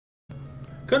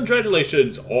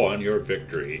Congratulations on your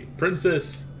victory,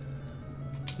 Princess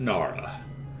Nara,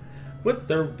 with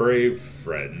their brave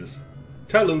friends,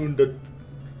 Talon the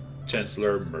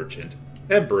Chancellor Merchant,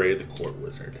 and Bray the Court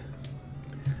Wizard.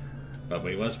 But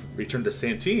we must return to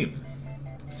Santine.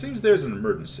 Seems there's an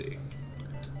emergency.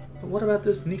 But what about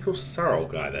this Nico Sorrow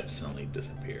guy that suddenly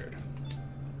disappeared?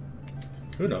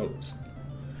 Who knows?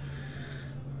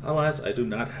 Alas, I do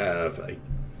not have a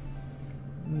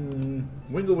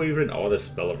Wingleweaver and all the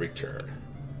spell of return.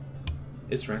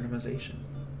 It's randomization.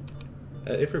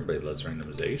 Everybody loves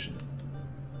randomization.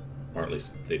 Or at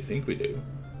least they think we do.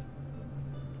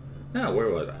 Now,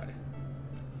 where was I?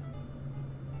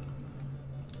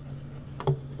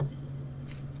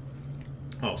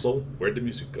 Also, where'd the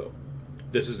music go?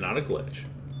 This is not a glitch.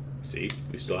 See,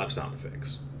 we still have sound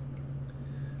effects.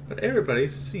 But everybody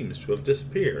seems to have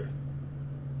disappeared.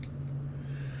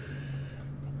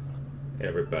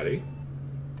 Everybody.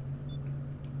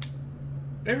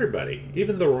 Everybody,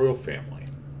 even the royal family.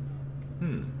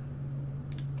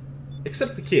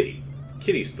 Except the kitty.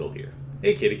 Kitty's still here.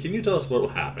 Hey kitty, can you tell us what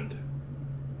happened?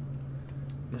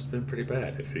 Must have been pretty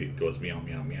bad if he goes meow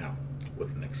meow meow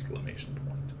with an exclamation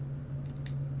point.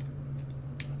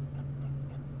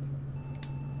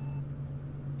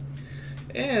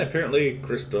 And apparently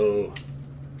Crystal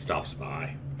stops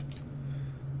by.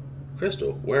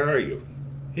 Crystal, where are you?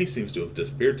 He seems to have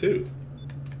disappeared too.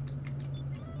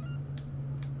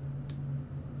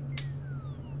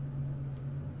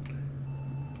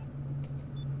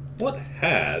 What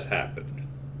has happened?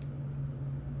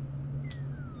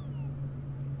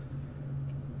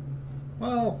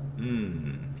 Well,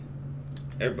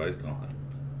 everybody's gone.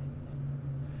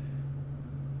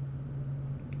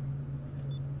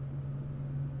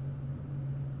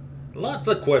 Lots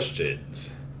of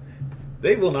questions.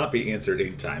 They will not be answered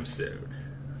anytime soon.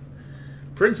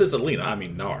 Princess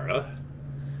Nara,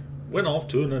 went off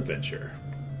to an adventure.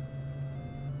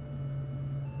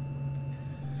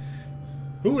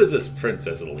 Who is this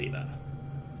Princess Alina?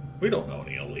 We don't know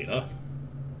any Alina.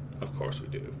 Of course we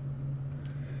do.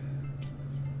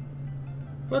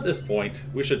 But at this point,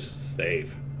 we should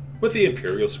save with the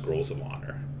Imperial Scrolls of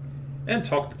Honor and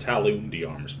talk to Talon the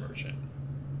Arms Merchant.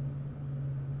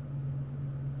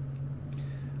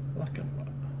 Look him up.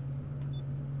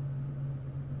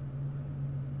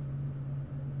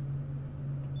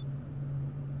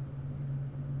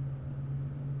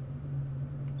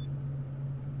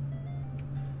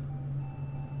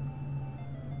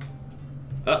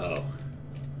 Uh-oh.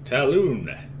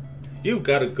 Talon, you've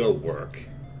got to go work.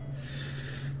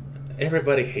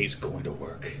 Everybody hates going to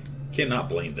work. Cannot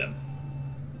blame them.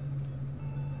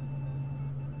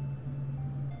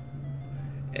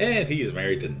 And he's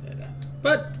married to Nina.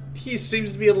 But he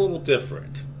seems to be a little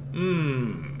different.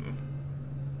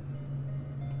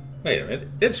 Wait a minute.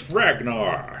 It's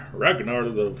Ragnar. Ragnar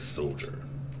the soldier.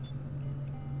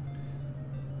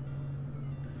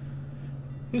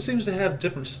 Who seems to have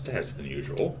different stats than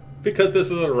usual. Because this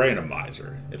is a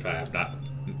randomizer, if I have not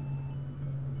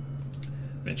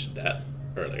mentioned that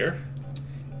earlier.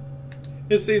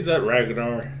 It seems that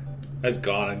Ragnar has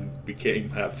gone and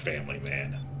became a family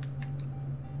man.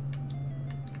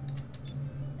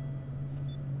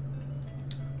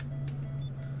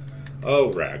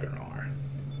 Oh, Ragnar.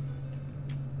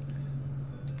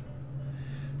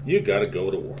 You gotta go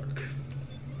to work.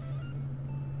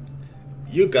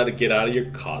 You gotta get out of your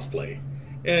cosplay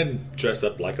and dress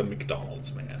up like a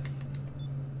McDonald's man.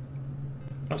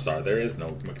 I'm sorry, there is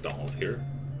no McDonald's here.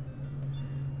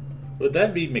 Would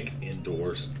that be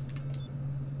McIndoors?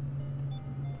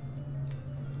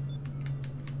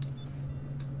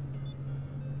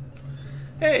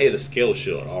 Hey, the skill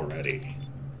shield already.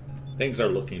 Things are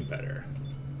looking better.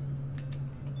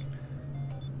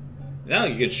 Now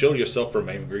you can shield yourself from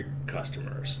angry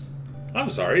customers.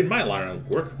 I'm sorry, in my line of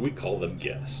work, we call them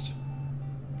guests.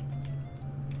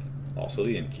 Also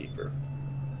the innkeeper.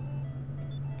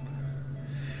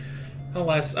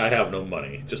 Alas, I have no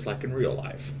money, just like in real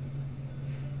life.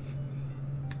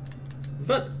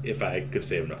 But if I could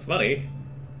save enough money,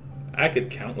 I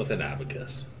could count with an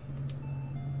abacus.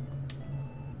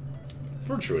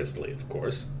 Virtuously, of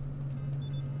course.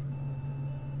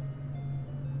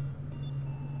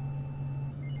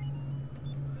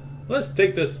 Let's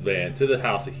take this van to the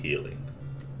House of Healing,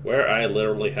 where I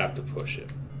literally have to push him.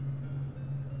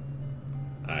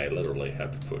 I literally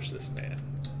have to push this man.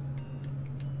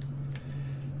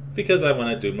 Because I want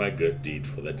to do my good deed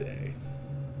for the day.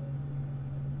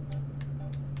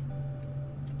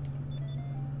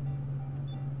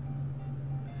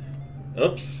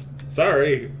 Oops,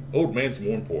 sorry, old man's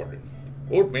more important.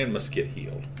 Old man must get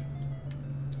healed.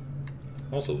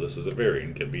 Also, this is a very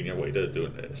inconvenient way to do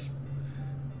this.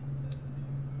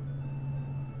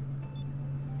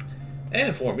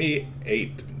 And for me,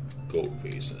 8 gold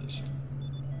pieces.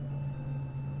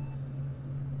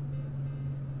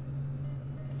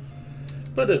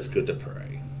 But it's good to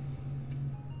pray.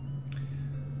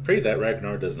 Pray that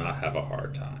Ragnar does not have a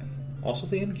hard time. Also,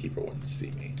 the innkeeper wanted to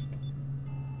see me.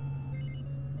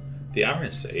 The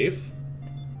iron safe.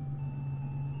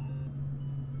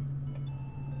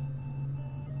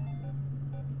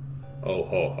 Oh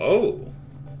ho ho!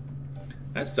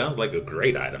 That sounds like a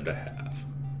great item to have.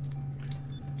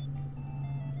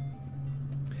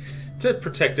 To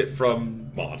protect it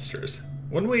from monsters.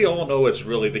 When we all know it's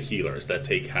really the healers that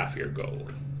take half your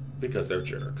gold. Because they're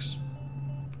jerks.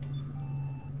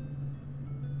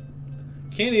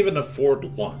 Can't even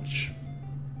afford lunch.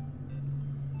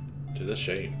 Which is a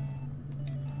shame.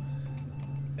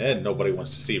 And nobody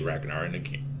wants to see Ragnar in a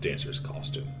dancer's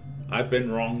costume. I've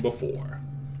been wrong before.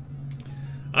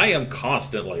 I am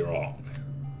constantly wrong.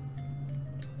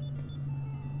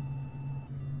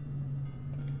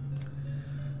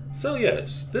 So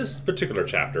yes, this particular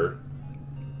chapter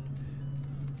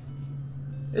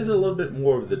is a little bit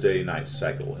more of the day-night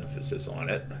cycle emphasis on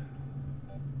it.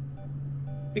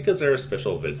 Because there are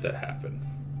special events that happen.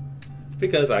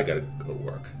 Because I gotta go to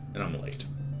work, and I'm late.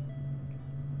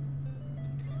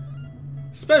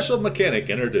 Special mechanic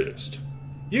introduced.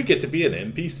 You get to be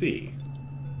an NPC.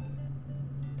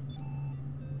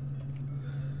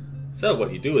 So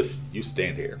what you do is you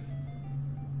stand here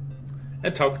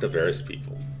and talk to various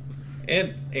people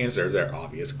and answer their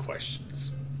obvious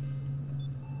questions.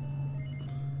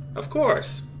 Of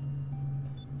course.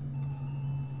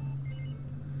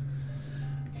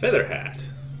 Feather hat.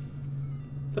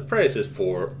 The price is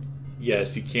for,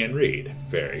 yes, you can read.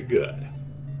 Very good.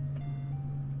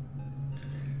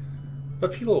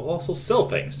 But people will also sell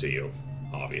things to you,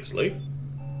 obviously.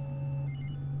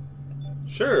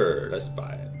 Sure, let's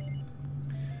buy it.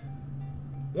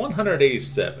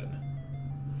 187.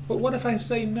 But what if I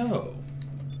say no?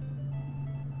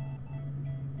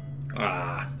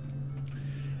 Ah.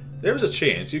 There's a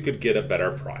chance you could get a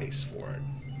better price for it.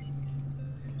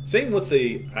 Same with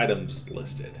the items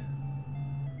listed.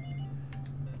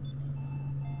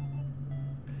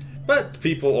 But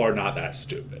people are not that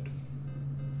stupid.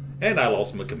 And I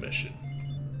lost my commission.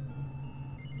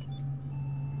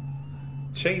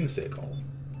 Chain sickle.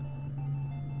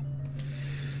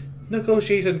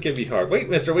 Negotiation can be hard. Wait,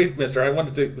 mister, I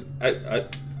wanted to...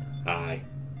 Hi.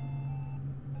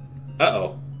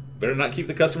 Uh-oh. Better not keep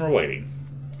the customer waiting.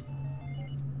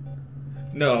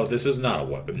 No, this is not a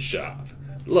weapon shop.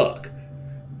 Look.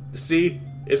 See?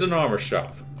 It's an armor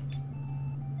shop.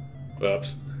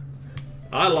 Oops.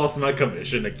 I lost my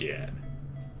commission again.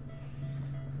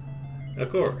 Of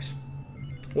course.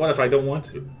 What if I don't want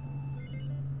to?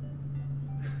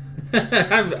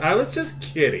 I was just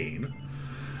kidding.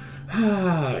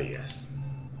 Ah, yes.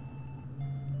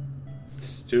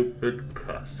 Stupid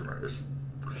customers.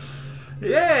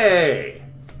 Yay!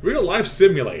 Real life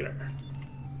simulator.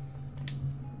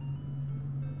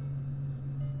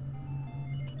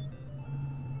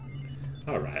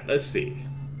 Alright, let's see.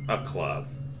 A club.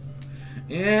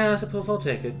 Yeah, I suppose I'll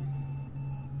take it.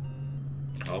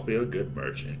 I'll be a good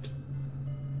merchant.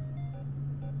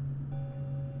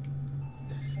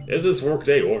 Is this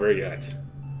workday over yet?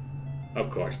 Of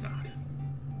course not.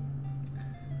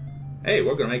 Hey,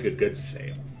 we're gonna make a good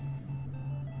sale.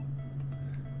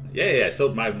 Yeah, I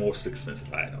sold my most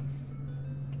expensive item.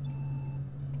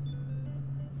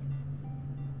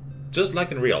 Just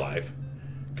like in real life,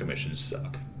 commissions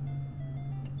suck.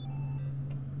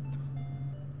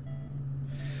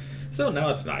 So now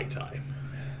it's nighttime.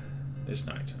 It's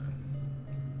nighttime.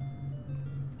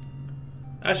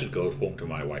 I should go home to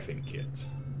my wife and kids.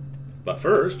 But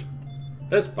first,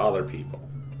 let's bother people.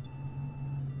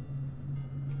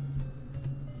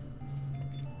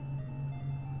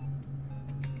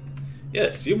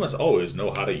 Yes, you must always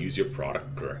know how to use your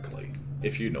product correctly,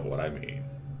 if you know what I mean.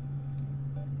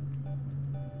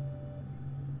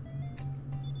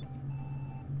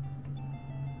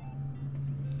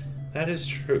 That is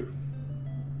true.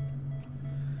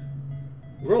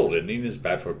 World ending is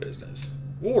bad for business.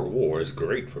 World war is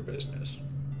great for business.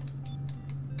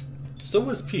 So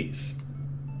is peace.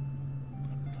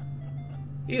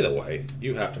 Either way,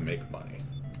 you have to make money.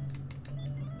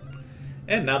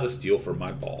 And now to steal from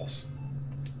my boss.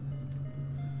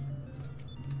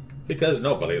 Because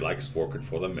nobody likes working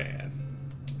for the man.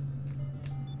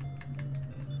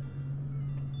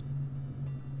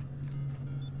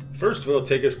 First we'll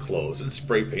take his clothes and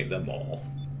spray paint them all.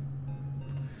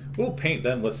 We'll paint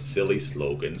them with silly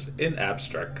slogans in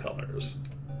abstract colors.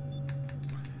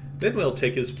 Then we'll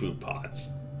take his food pots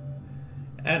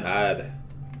and add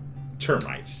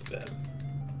termites to them.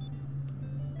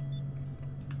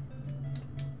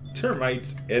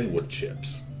 Termites and wood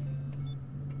chips.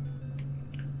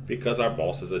 Because our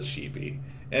boss is a sheepy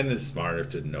and is smart enough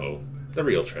to know the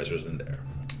real treasure's in there.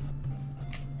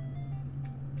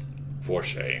 For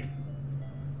shame.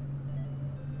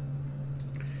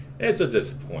 It's a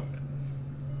disappointment.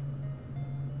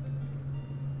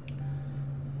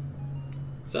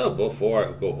 So before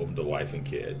I go home to wife and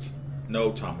kids,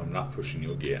 no, Tom, I'm not pushing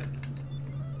you again.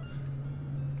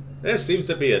 There seems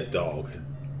to be a dog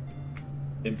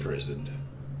imprisoned.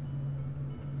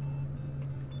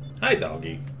 Hi,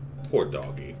 doggy. Poor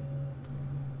doggy.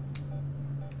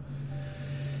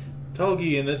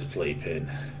 Doggy in its playpen.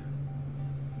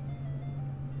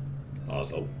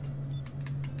 Also.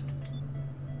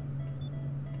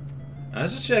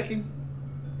 As a checking.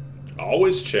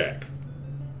 Always check.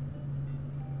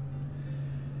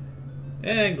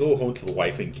 And go home to the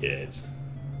wife and kids.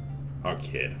 Our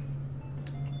kid.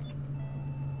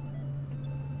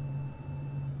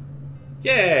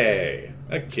 Yay!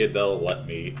 A kid that'll let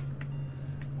me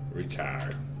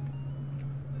retire.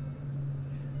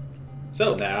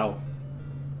 So now,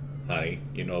 honey,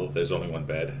 you know there's only one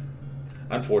bed.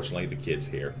 Unfortunately, the kid's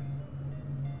here.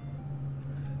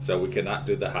 So we cannot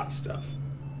do the hot stuff.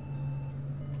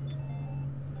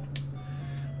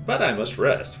 But I must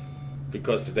rest,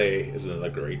 because today is another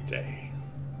great day.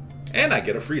 And I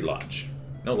get a free lunch.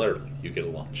 No, literally, you get a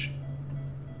lunch.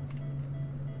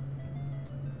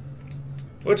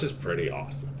 Which is pretty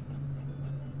awesome.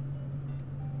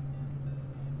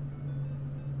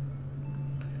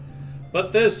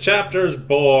 But this chapter's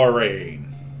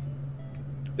boring.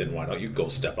 Then why don't you go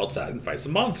step outside and fight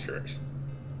some monsters?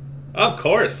 Of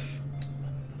course!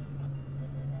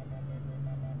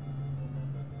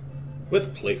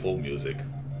 With playful music.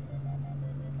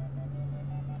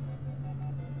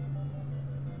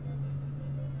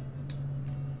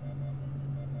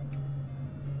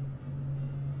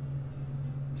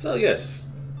 So yes,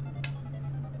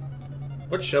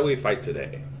 what shall we fight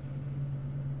today?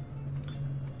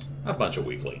 A bunch of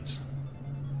weaklings.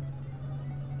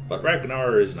 But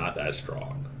Ragnar is not that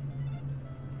strong.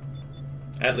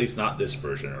 At least not this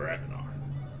version of Ragnar.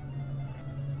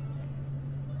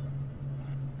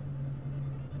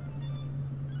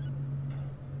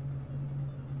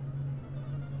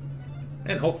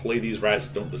 And hopefully these rats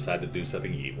don't decide to do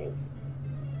something evil.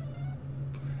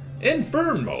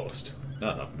 Infernmost!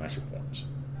 Not enough magic points.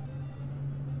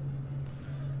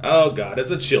 Oh god, it's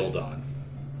a Childon.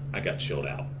 I got chilled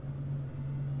out.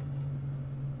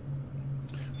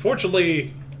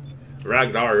 Fortunately,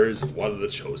 Ragnar is one of the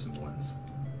chosen ones.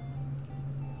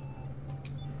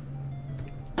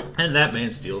 And that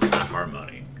man steals half our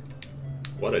money.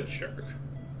 What a jerk.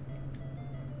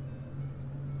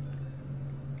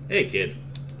 Hey, kid.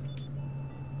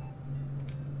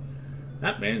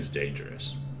 That man's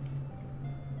dangerous.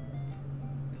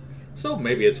 So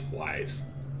maybe it's wise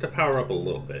to power up a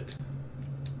little bit.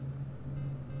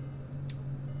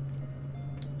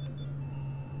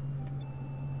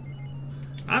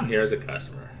 I'm here as a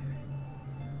customer.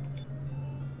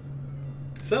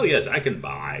 So yes, I can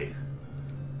buy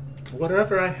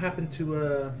whatever I happen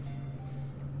to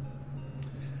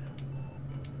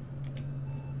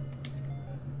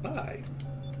buy.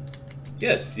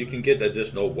 Yes, you can get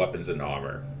additional weapons and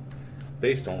armor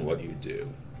based on what you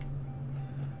do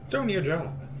during your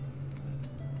job.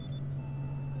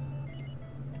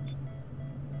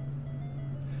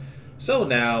 So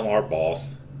now our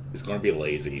boss is going to be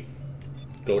lazy,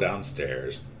 go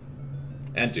downstairs,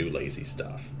 and do lazy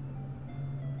stuff.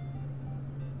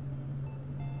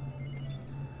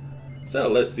 So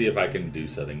let's see if I can do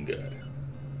something good.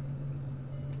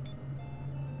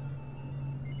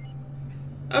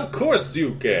 Of course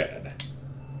you can!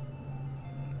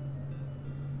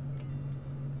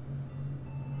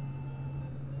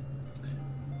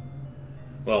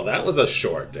 Well, that was a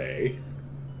short day.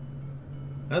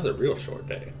 That was a real short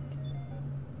day.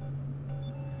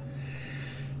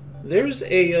 There's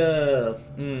a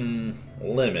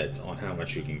limit on how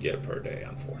much you can get per day,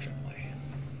 unfortunately.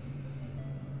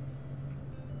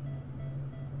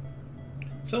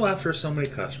 So after so many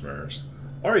customers,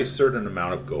 or a certain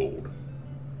amount of gold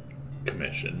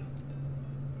commission,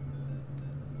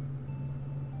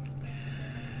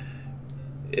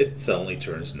 it suddenly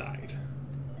turns night.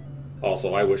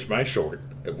 Also, I wish my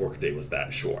workday was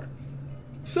that short.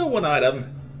 So one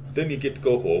item, then you get to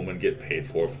go home and get paid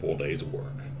for a full day's work.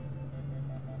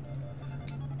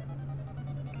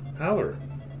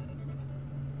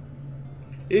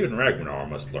 Even Ragnar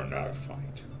must learn how to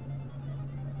fight.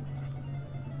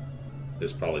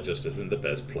 This probably just isn't the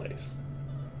best place.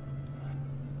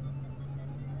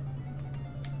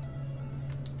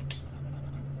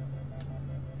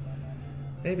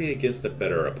 Maybe against a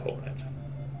better opponent.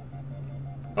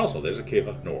 Also, there's a cave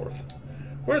up north,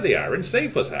 where the iron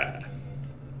safe was had.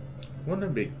 Wouldn't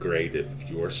it be great if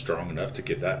you were strong enough to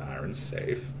get that iron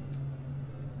safe?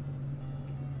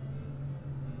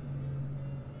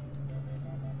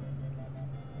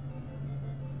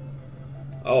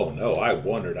 Oh no, I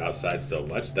wandered outside so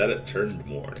much that it turned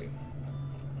morning.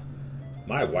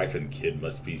 My wife and kid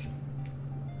must be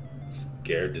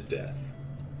scared to death.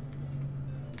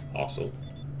 Also,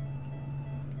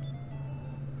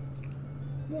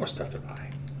 more stuff to buy.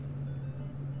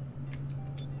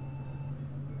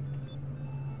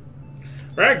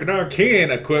 Ragnar can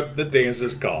equip the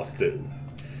dancer's costume.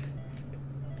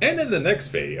 And in the next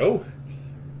video,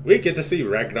 we get to see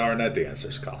Ragnar in a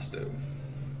dancer's costume.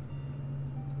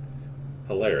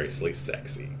 Hilariously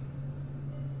sexy.